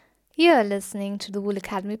You're listening to the Wool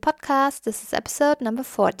Academy podcast. This is episode number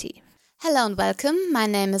 40. Hello and welcome. My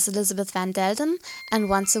name is Elizabeth Van Delden, and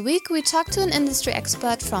once a week we talk to an industry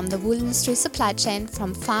expert from the wool industry supply chain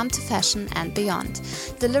from farm to fashion and beyond,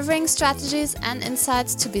 delivering strategies and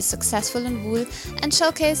insights to be successful in wool and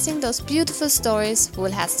showcasing those beautiful stories wool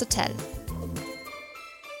has to tell.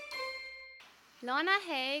 Lorna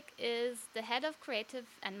Haig is the head of creative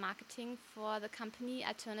and marketing for the company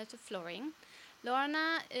Alternative Flooring.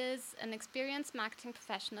 Lorna is an experienced marketing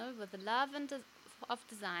professional with a love of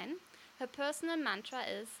design. Her personal mantra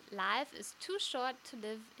is, "Life is too short to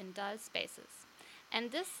live in dull spaces." And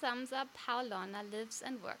this sums up how Lorna lives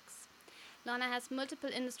and works. Lorna has multiple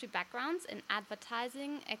industry backgrounds in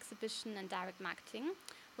advertising, exhibition, and direct marketing.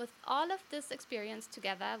 With all of this experience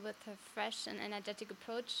together with her fresh and energetic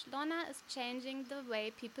approach, Lorna is changing the way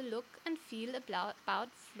people look and feel about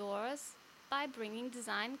floors by bringing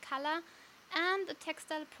design, color, and a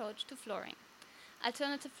textile approach to flooring.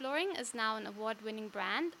 Alternative Flooring is now an award-winning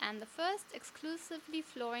brand and the first exclusively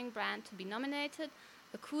flooring brand to be nominated,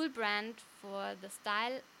 a cool brand for its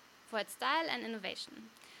style and innovation.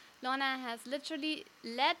 Lorna has literally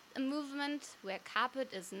led a movement where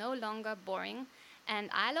carpet is no longer boring, and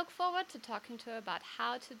I look forward to talking to her about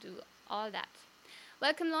how to do all that.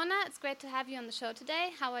 Welcome, Lorna. It's great to have you on the show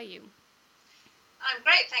today. How are you? I'm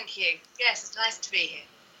great, thank you. Yes, it's nice to be here.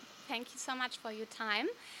 Thank you so much for your time.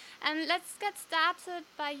 And let's get started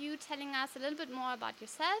by you telling us a little bit more about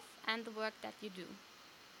yourself and the work that you do.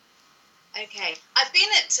 Okay, I've been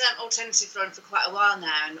at Alternative Flooring for quite a while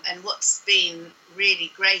now, and what's been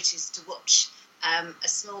really great is to watch a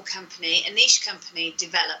small company, a niche company,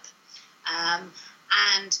 develop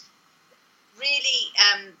and really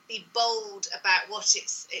be bold about what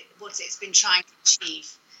it's been trying to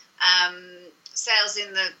achieve. Sales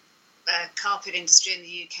in the carpet industry in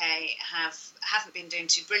the UK haven't been doing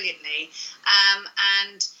too brilliantly,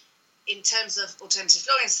 and in terms of alternative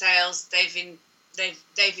flooring sales,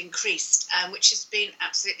 they've increased, which has been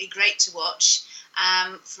absolutely great to watch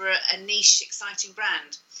for a niche, exciting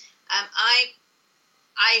brand.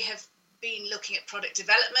 I have been looking at product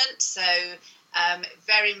development, so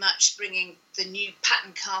very much bringing the new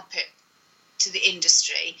pattern carpet to the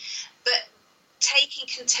industry, but taking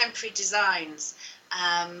contemporary designs.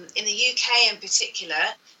 In the UK in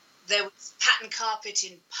particular, there was pattern carpet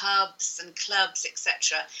in pubs and clubs,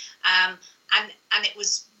 etc. And it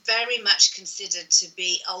was very much considered to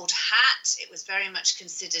be old hat. It was very much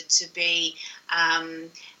considered to be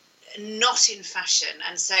not in fashion.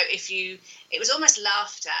 And so it was almost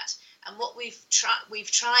laughed at. And what we've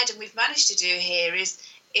tried and we've managed to do here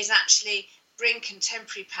is actually bring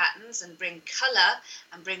contemporary patterns and bring colour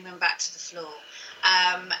and bring them back to the floor.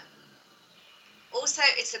 Also,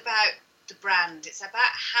 it's about the brand. It's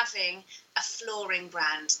about having a flooring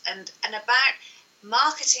brand and about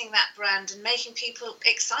marketing that brand and making people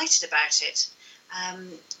excited about it.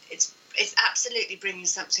 It's absolutely bringing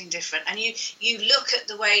something different. And you look at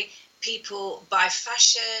the way people buy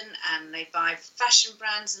fashion and they buy fashion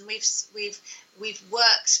brands, and we've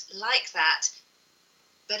worked like that,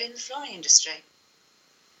 but in the flooring industry.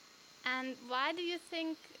 And why do you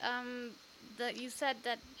think that you said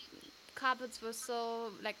that carpets were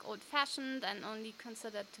so old-fashioned and only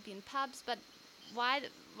considered to be in pubs, but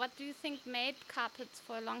what do you think made carpets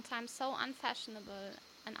for a long time so unfashionable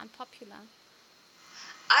and unpopular?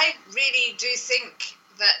 I really do think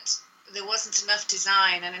that there wasn't enough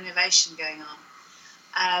design and innovation going on.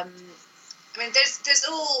 I mean, there's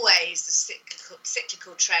always the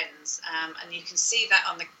cyclical trends, and you can see that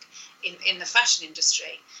in the fashion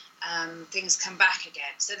industry. Things come back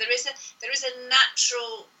again. So there is a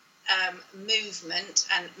natural movement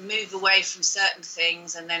and move away from certain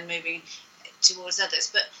things and then moving towards others.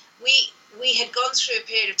 But we had gone through a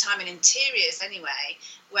period of time in interiors anyway,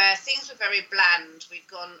 where things were very bland.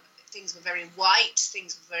 Things were very white,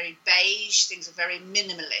 things were very beige, things were very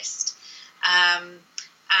minimalist.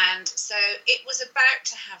 And so it was about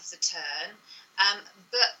to have the turn,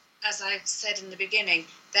 but as I said in the beginning,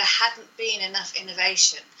 there hadn't been enough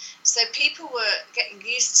innovation. So people were getting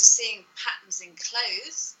used to seeing patterns in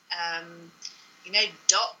clothes,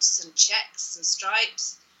 dots and checks and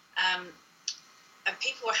stripes, and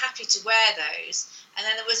people were happy to wear those. And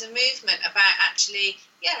then there was a movement about actually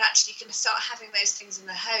you can start having those things in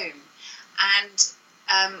the home.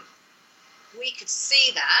 And we could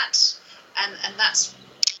see that,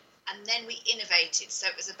 and then we innovated. So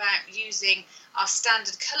it was about using our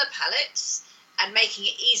standard colour palettes and making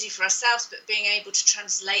it easy for ourselves, but being able to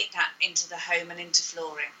translate that into the home and into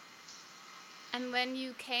flooring. And when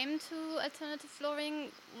you came to Alternative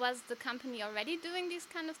Flooring, was the company already doing these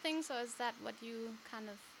kind of things, or is that what you kind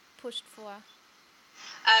of pushed for?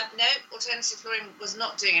 No, alternative flooring was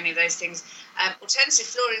not doing any of those things. Alternative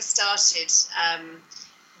flooring started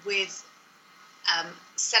with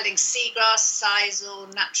selling seagrass,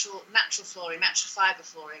 sisal, natural flooring, natural fibre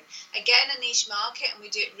flooring. Again, a niche market, and we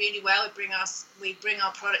do it really well. We bring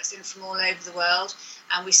our products in from all over the world,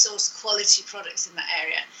 and we source quality products in that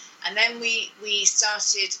area. And then we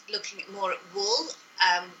started looking at more at wool.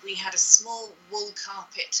 We had a small wool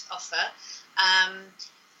carpet offer,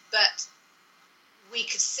 but we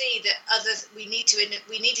could see that we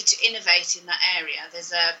needed to innovate in that area.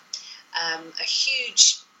 There's a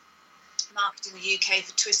huge market in the UK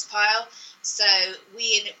for twist pile, so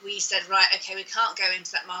we said, right, okay, we can't go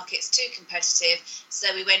into that market, it's too competitive, so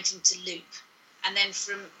we went into loop, and then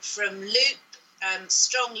from loop,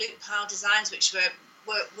 strong loop pile designs, which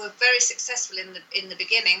were very successful in the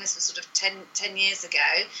beginning. This was sort of 10 years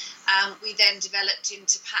ago. We then developed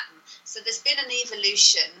into pattern. So there's been an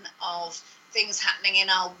evolution of things happening in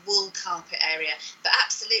our wool carpet area, but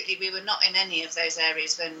absolutely we were not in any of those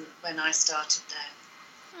areas when I started there.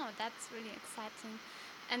 Oh, that's really exciting.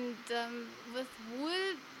 And with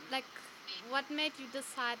wool, like, what made you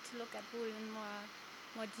decide to look at wool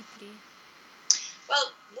more deeply?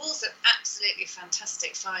 Well, wool's an absolutely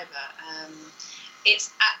fantastic fibre.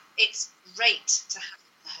 It's great to have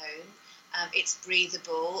in the home. It's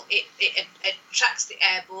breathable. It attracts the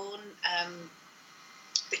airborne,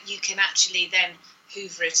 but you can actually then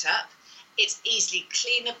hoover it up. It's easily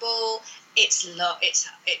cleanable. It's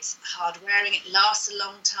hard wearing. It lasts a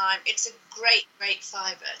long time. It's a great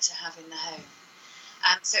fibre to have in the home.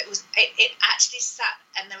 So it actually sat,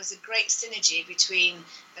 and there was a great synergy between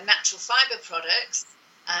the natural fibre products,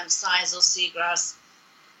 sisal, seagrass,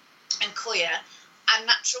 and coir, and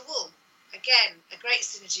natural wool. Again, a great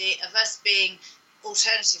synergy of us being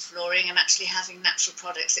alternative flooring and actually having natural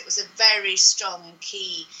products. It was a very strong and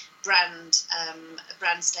key brand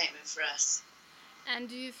statement for us. And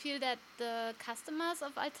do you feel that the customers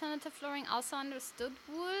of alternative flooring also understood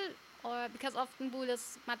wool, or because often wool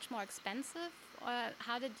is much more expensive, or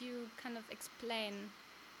how did you kind of explain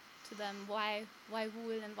to them why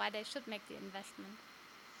wool and why they should make the investment?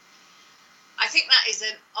 I think that is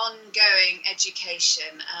an ongoing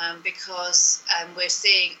education, because we're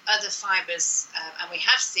seeing other fibres, and we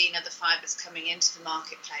have seen other fibres coming into the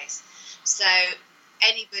marketplace. So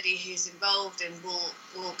anybody who's involved in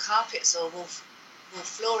wool carpets or wool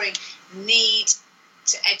flooring need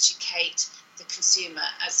to educate the consumer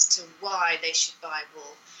as to why they should buy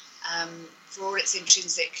wool, for all its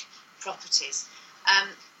intrinsic properties.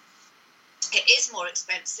 It is more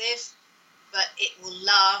expensive, but it will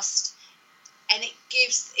last, and it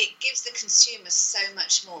gives the consumer so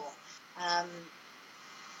much more.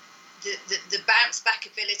 The bounce back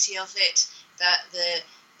ability of it,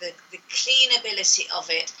 the cleanability of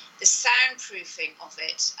it, the soundproofing of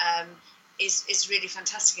it, is really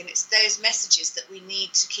fantastic, and it's those messages that we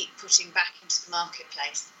need to keep putting back into the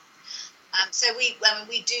marketplace. So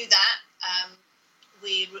we do that.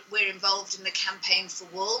 We're involved in the campaign for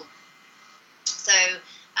wool, so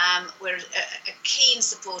we're a keen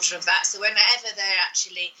supporter of that. So whenever they're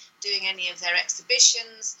actually doing any of their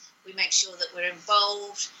exhibitions, we make sure that we're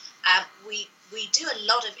involved. We do a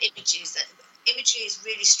lot of images. Imagery is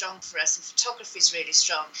really strong for us, and photography is really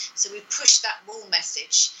strong. So we push that wool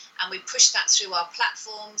message, and we push that through our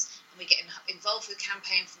platforms, and we get involved with the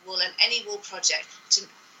campaign for wool and any wool project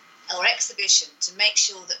or exhibition to make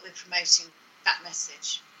sure that we're promoting that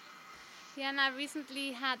message. Yeah, and I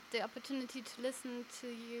recently had the opportunity to listen to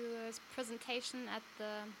your presentation at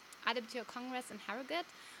the IWTO Congress in Harrogate,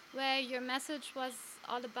 where your message was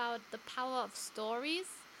all about the power of stories,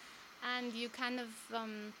 and you kind of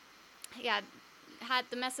had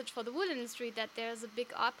the message for the wool industry that there's a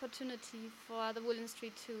big opportunity for the wool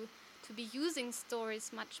industry to be using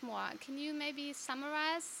stories much more. Can you maybe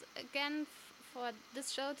summarize again for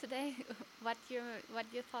this show today what your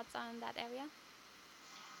thoughts are in that area?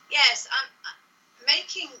 Yes,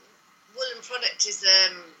 making woolen product is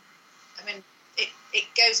it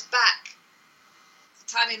goes back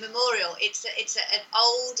to time immemorial. It's an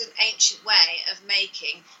old and ancient way of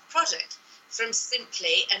making product from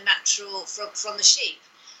simply a natural from the sheep,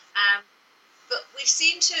 but we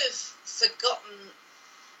seem to have forgotten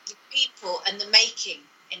the people and the making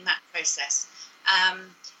in that process.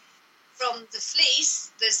 From the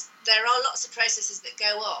fleece, there are lots of processes that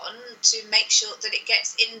go on to make sure that it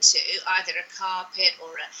gets into either a carpet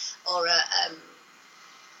or a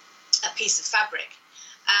piece of fabric.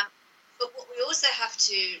 But what we also have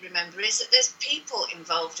to remember is that there's people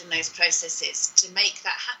involved in those processes to make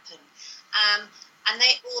that happen. And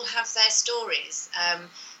they all have their stories.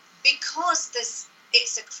 Because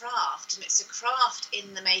it's a craft, and it's a craft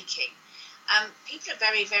in the making. People are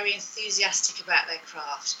very, very enthusiastic about their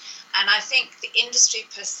craft, and I think the industry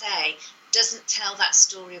per se doesn't tell that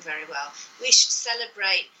story very well. We should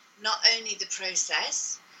celebrate not only the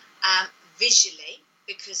process visually,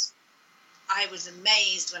 because I was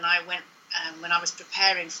amazed when I went when I was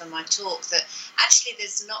preparing for my talk that actually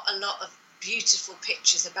there's not a lot of beautiful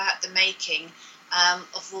pictures about the making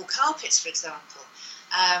of wool carpets, for example.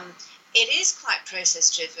 It is quite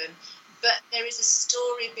process driven, but there is a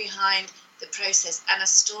story behind the process and a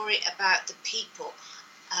story about the people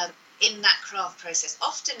in that craft process.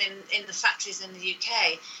 Often in the factories in the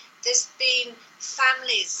UK, there's been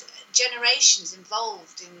families, generations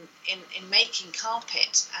involved in making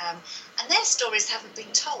carpet, and their stories haven't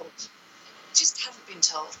been told, just haven't been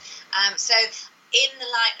told. So in the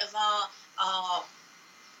light of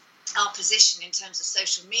our position in terms of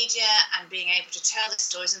social media and being able to tell the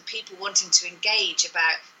stories and people wanting to engage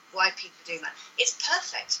about why people are doing that, it's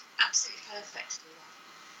perfect, absolutely perfect.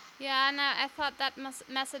 Yeah, and I thought that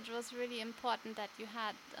message was really important that you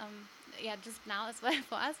had, just now as well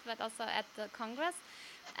for us, but also at the Congress.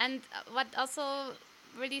 And what also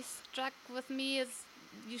really struck with me is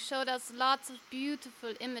you showed us lots of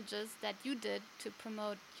beautiful images that you did to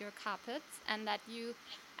promote your carpets and that you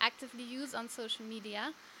actively use on social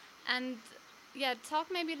media. And yeah,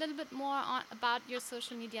 talk maybe a little bit more about your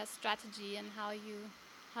social media strategy and how you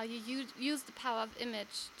use the power of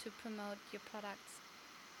image to promote your products.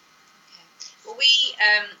 Well,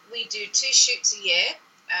 we do 2 shoots a year.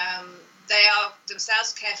 They are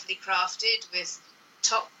themselves carefully crafted with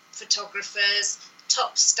top photographers,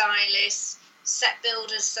 top stylists, set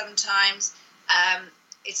builders sometimes.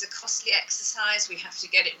 It's a costly exercise. We have to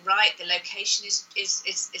get it right. The location is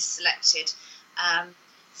selected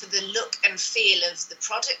for the look and feel of the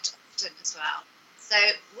product often as well. So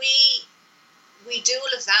we do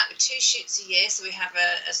all of that with 2 shoots a year. So we have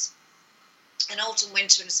an autumn,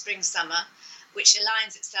 winter and a spring, summer, which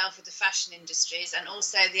aligns itself with the fashion industries and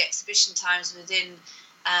also the exhibition times within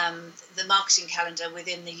the marketing calendar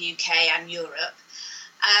within the UK and Europe.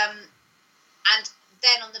 And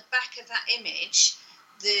then on the back of that image,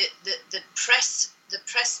 the press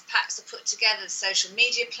packs are put together, the social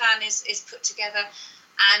media plan is put together,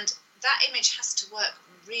 and that image has to work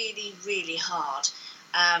really, really hard.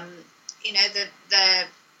 The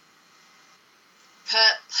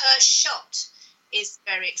per shot is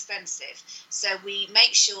very expensive, so we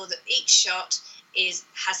make sure that each shot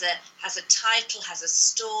has a title, has a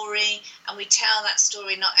story, and we tell that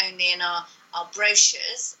story not only in our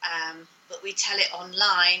brochures, but we tell it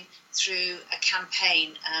online through a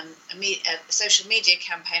campaign, a social media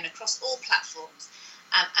campaign across all platforms,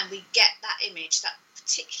 and we get that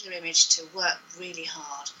particular image to work really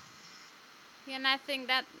hard. Yeah, and I think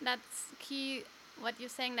that's key, what you're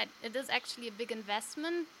saying, that it is actually a big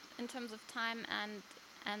investment in terms of time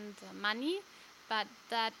and money, but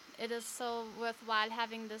that it is so worthwhile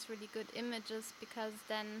having this really good images, because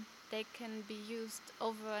then they can be used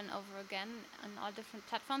over and over again on all different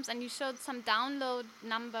platforms. And you showed some download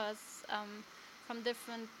numbers from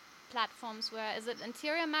different platforms, where is it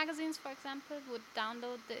interior magazines, for example, would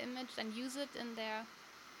download the image and use it in their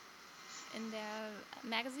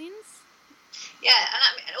magazines. Yeah,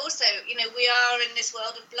 and also, we are in this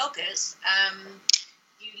world of bloggers.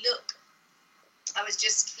 I was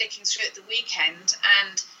just flicking through at the weekend,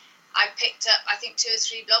 and I picked up, I think, 2 or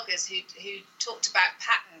 3 bloggers who talked about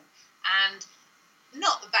pattern, and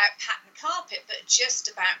not about pattern carpet, but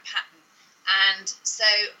just about pattern. And so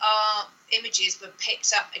our images were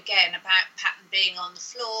picked up again about pattern being on the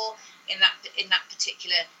floor in that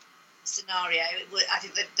particular scenario. I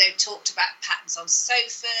think that they talked about patterns on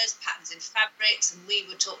sofas, patterns in fabrics, and we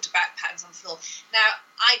were talked about patterns on floor. Now,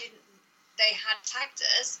 they had tagged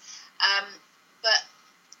us, but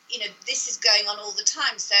this is going on all the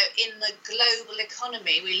time. So in the global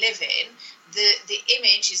economy we live in, the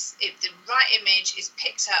right image is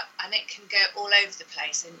picked up and it can go all over the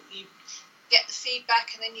place, and you get the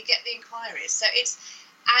feedback and then you get the inquiries. So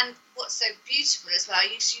and what's so beautiful as well,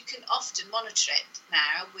 you can often monitor it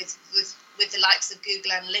now with the likes of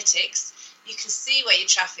Google Analytics. You can see where your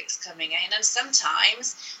traffic's coming in, and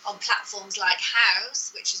sometimes on platforms like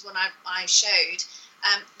House, which is one I showed,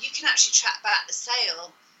 you can actually track back the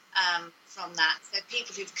sale from that. So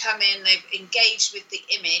people who've come in, they've engaged with the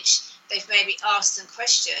image, they've maybe asked some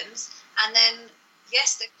questions, and then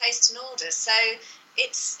yes, they've placed an order. So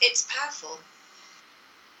it's powerful.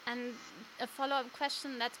 And a follow-up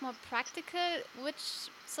question that's more practical: which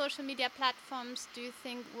social media platforms do you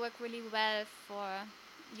think work really well for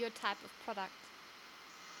your type of product?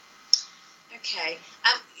 Okay,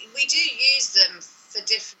 we do use them for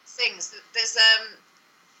different things. There's a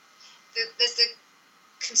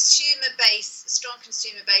strong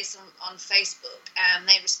consumer base on Facebook, and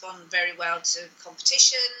they respond very well to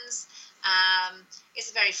competitions. It's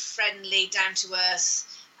a very friendly, down-to-earth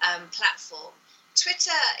platform.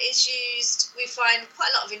 Twitter is used, we find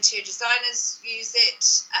quite a lot of interior designers use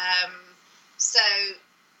it,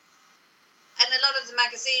 and a lot of the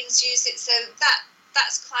magazines use it, so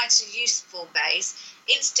that's quite a useful base.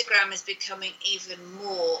 Instagram is becoming even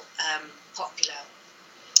more popular,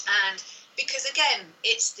 and because again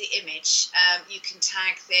it's the image, you can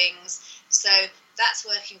tag things, so that's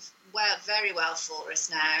working very well for us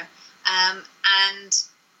now, and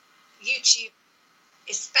YouTube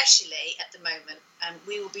especially at the moment,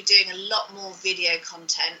 we will be doing a lot more video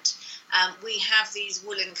content. We have these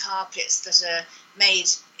woolen carpets that are made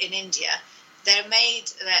in India. They're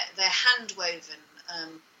hand woven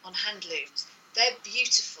on hand looms. They're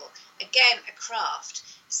beautiful, again a craft.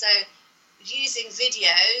 So using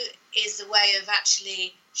video is a way of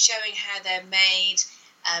actually showing how they're made,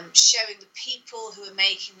 showing the people who are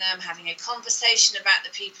making them, having a conversation about the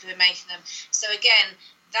people who are making them. So again,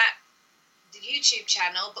 that the YouTube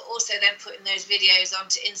channel, but also then putting those videos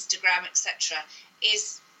onto Instagram, etc.,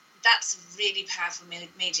 that's a really powerful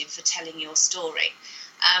medium for telling your story.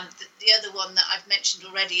 The other one that I've mentioned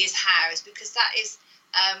already is Houzz, because that is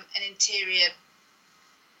an interiors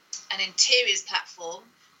platform,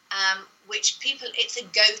 which it's a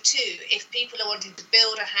go-to if people are wanting to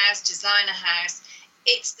build a house, design a house.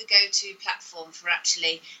 It's the go-to platform for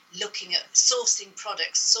actually looking at sourcing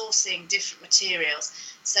products, sourcing different materials.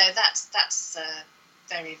 So that's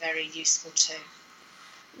very, very useful too.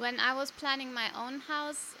 When I was planning my own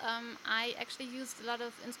house, I actually used a lot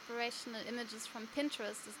of inspirational images from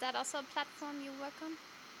Pinterest. Is that also a platform you work on?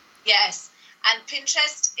 Yes, and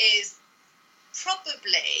Pinterest is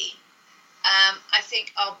probably, I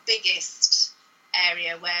think, our biggest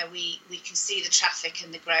area where we can see the traffic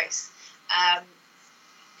and the growth.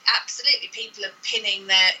 Absolutely, people are pinning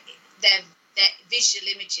their visual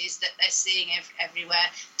images that they're seeing everywhere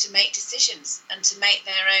to make decisions and to make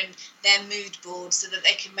their mood board so that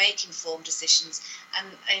they can make informed decisions.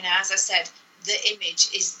 And as I said, the image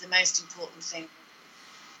is the most important thing.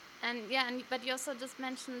 But you also just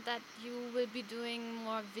mentioned that you will be doing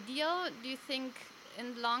more video. Do you think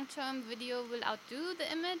in the long term video will outdo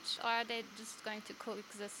the image, or are they just going to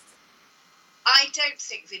coexist? I don't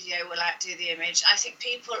think video will outdo the image. I think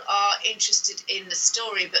people are interested in the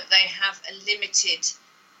story, but they have a limited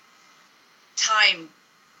time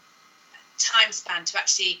span to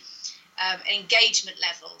actually engagement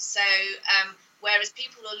level. So whereas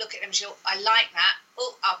people will look at them and go, I like that.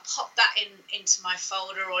 Oh, I'll pop that into my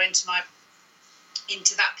folder or into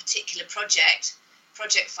that particular project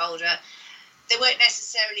folder. They won't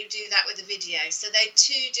necessarily do that with a video. So they're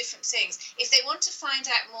two different things. If they want to find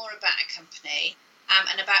out more about a company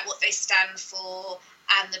and about what they stand for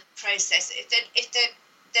and the process,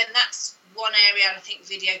 then that's one area I think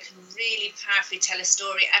video can really powerfully tell a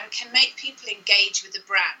story and can make people engage with the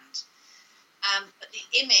brand. But the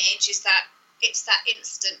image is that it's that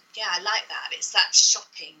instant, yeah, I like that. It's that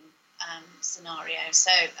shopping scenario.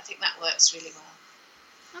 So I think that works really well.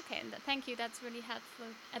 Okay, thank you. That's really helpful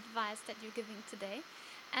advice that you're giving today.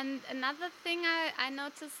 And another thing I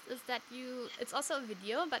noticed is that it's also a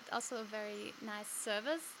video, but also a very nice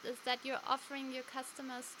service, is that you're offering your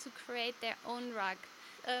customers to create their own rug.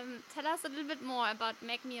 Tell us a little bit more about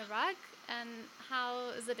Make Me a Rug and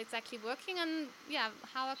how is it exactly working, and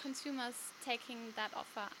how are consumers taking that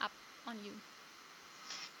offer up on you?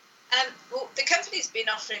 Well, the company's been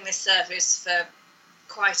offering this service for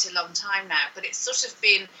quite a long time now, but it's sort of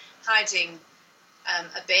been hiding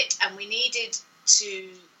a bit, and we needed to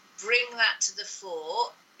bring that to the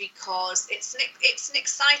fore because it's an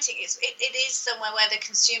exciting, it is somewhere where the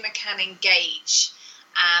consumer can engage,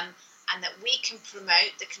 and that we can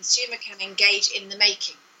promote, the consumer can engage in the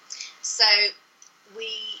making. So we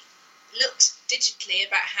looked digitally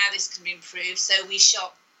about how this can be improved. So we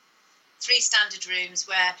shot 3 standard rooms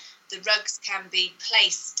where the rugs can be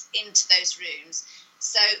placed into those rooms.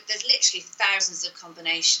 So there's literally thousands of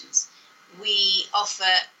combinations. We offer,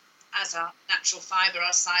 as our natural fibre,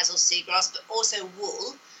 our sisal seagrass, but also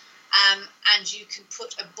wool, and you can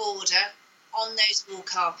put a border on those wool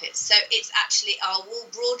carpets. So it's actually our wool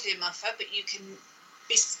broadloom muffer, but you can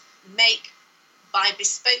make by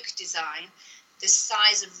bespoke design the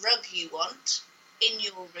size of rug you want in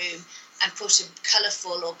your room and put a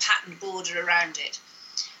colourful or patterned border around it.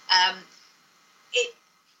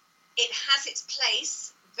 It has its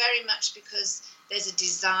place very much because there's a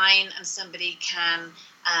design and somebody can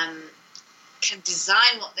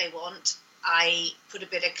design what they want I put a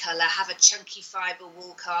bit of colour, have a chunky fibre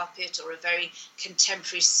wool carpet or a very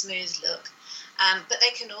contemporary smooth look. But they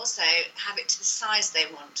can also have it to the size they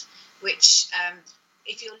want, which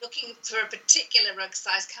if you're looking for a particular rug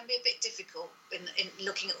size can be a bit difficult in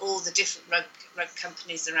looking at all the different rug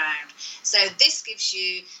companies around. So this gives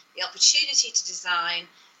you the opportunity to design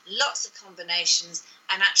lots of combinations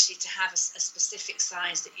and actually to have a specific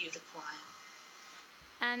size that you require.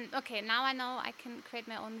 And okay, now I know I can create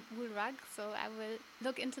my own wool rug, so I will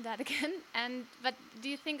look into that again. But do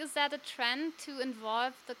you think is that a trend to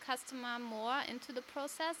involve the customer more into the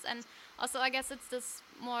process? And also, I guess it's this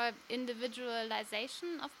more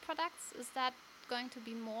individualization of products. Is that going to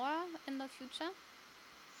be more in the future?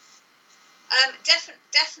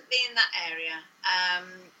 Definitely in that area.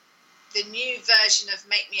 The new version of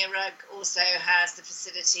Make Me a Rug also has the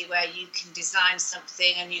facility where you can design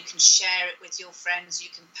something and you can share it with your friends. You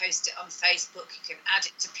can post it on Facebook. You can add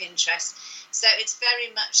it to Pinterest. So it's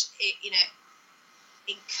very much,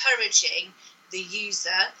 encouraging the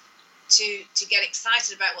user to get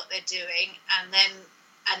excited about what they're doing and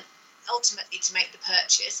ultimately to make the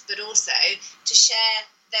purchase, but also to share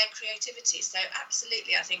their creativity. So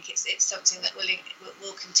absolutely, I think it's something that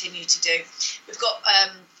we'll continue to do. We've got.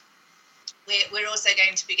 We're also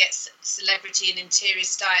going to get celebrity and interior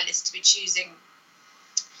stylists to be choosing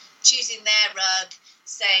their rug,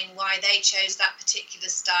 saying why they chose that particular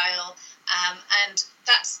style, and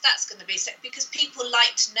that's going to be because people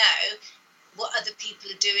like to know what other people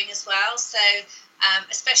are doing as well. So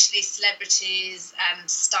especially celebrities and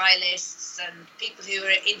stylists and people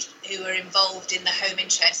who are involved in the home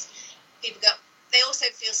interest, they also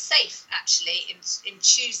feel safe actually in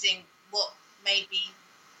choosing what maybe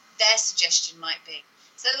their suggestion might be.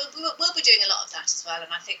 So we'll be doing a lot of that as well,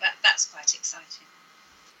 and I think that's quite exciting.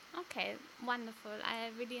 Okay, wonderful. I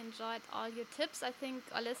really enjoyed all your tips. I think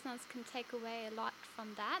our listeners can take away a lot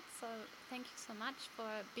from that. So thank you so much for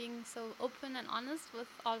being so open and honest with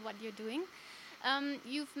all what you're doing.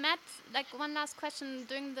 You've met, like one last question,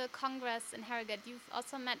 during the Congress in Harrogate, you've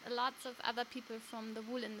also met lots of other people from the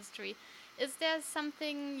wool industry. Is there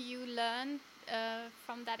something you learned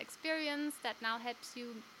from that experience that now helps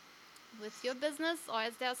you with your business, or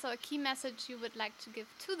is there also a key message you would like to give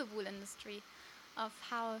to the wool industry of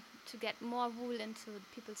how to get more wool into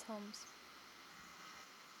people's homes?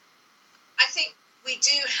 I think we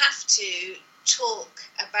do have to talk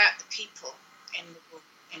about the people in the wool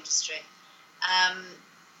industry.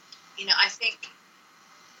 I think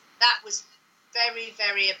that was very,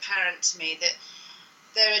 very apparent to me that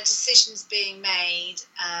there are decisions being made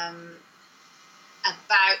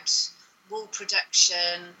about wool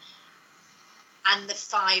production and the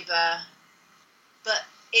fibre, but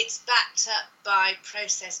it's backed up by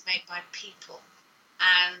process made by people.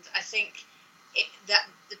 And I think that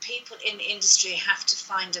the people in the industry have to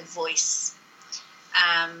find a voice,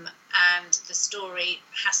 and the story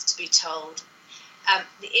has to be told.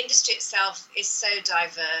 The industry itself is so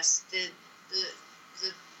diverse.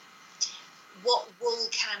 What wool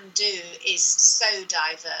can do is so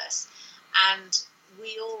diverse, and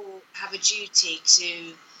we all have a duty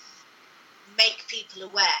to make people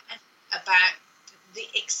aware about the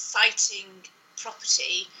exciting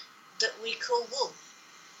property that we call wool.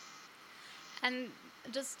 And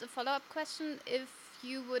just a follow-up question, if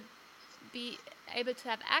you would be able to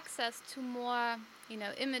have access to more,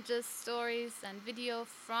 images, stories and video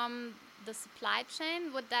from the supply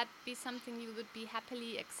chain, would that be something you would be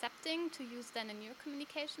happily accepting to use then in your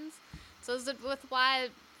communications? So is it worthwhile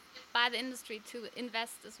by the industry to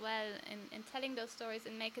invest as well in telling those stories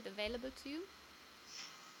and make it available to you?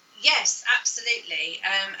 Yes, absolutely.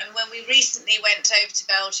 And when we recently went over to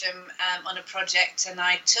Belgium on a project, and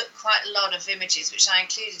I took quite a lot of images, which I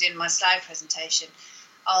included in my slide presentation,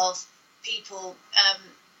 of people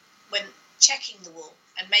when checking the wool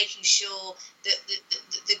and making sure that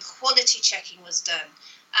the quality checking was done.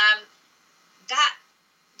 That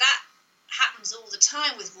happens all the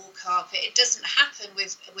time with wool carpet. It doesn't happen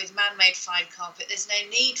with man-made fine carpet. There's no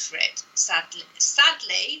need for it,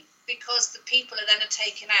 sadly, because the people are then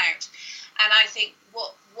taken out. And I think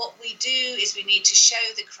what we do is we need to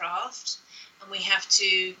show the craft, and we have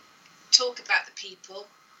to talk about the people.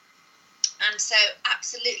 And so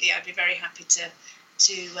absolutely, I'd be very happy to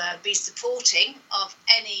be supporting of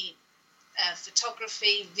any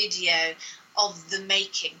photography, video of the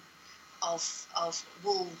making of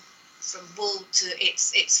wool, from wool to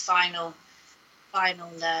its final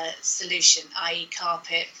solution, i.e.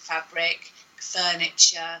 carpet, fabric,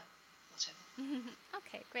 furniture, whatever.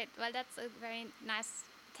 Okay, great. Well, that's a very nice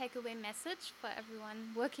takeaway message for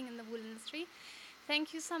everyone working in the wool industry.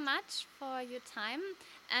 thank you so much for your time.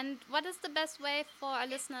 And what is the best way for our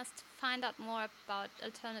listeners to find out more about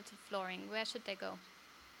alternative flooring? Where should they go?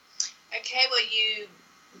 Okay, well, you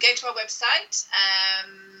go to our website.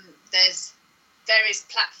 There's various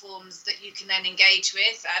platforms that you can then engage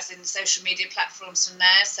with, as in social media platforms from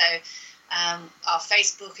there. So our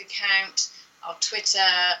Facebook account, our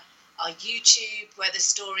Twitter, our YouTube, where the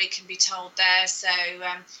story can be told there. So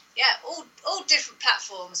all different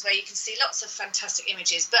platforms where you can see lots of fantastic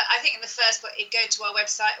images. But I think in the first place, you go to our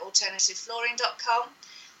website, alternativeflooring.com,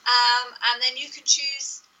 and then you can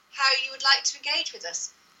choose how you would like to engage with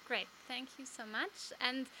us. Great, thank you so much.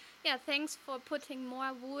 And thanks for putting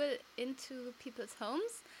more wool into people's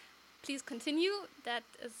homes. Please continue. That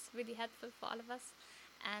is really helpful for all of us.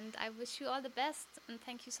 And I wish you all the best. And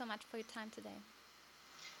thank you so much for your time today.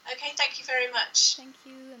 Okay, thank you very much. Thank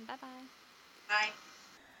you, and bye-bye. Bye.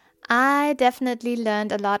 I definitely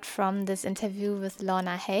learned a lot from this interview with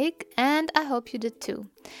Lorna Haig, and I hope you did too.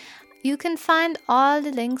 You can find all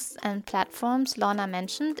the links and platforms Lorna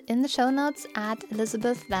mentioned in the show notes at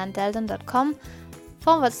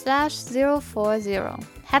elizabethvandelden.com/040.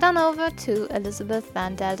 Head on over to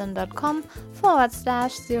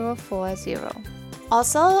elizabethvandelden.com/040.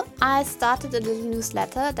 Also, I started a little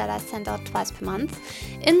newsletter that I send out twice per month.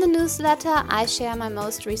 In the newsletter, I share my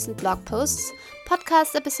most recent blog posts,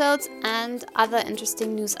 podcast episodes, and other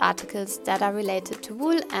interesting news articles that are related to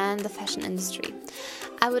wool and the fashion industry.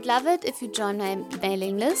 I would love it if you join my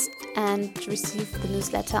mailing list and receive the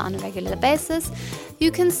newsletter on a regular basis. You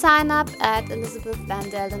can sign up at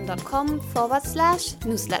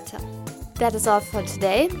elizabethvandelden.com/newsletter. That is all for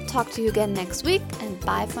today. Talk to you again next week, and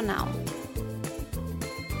bye for now.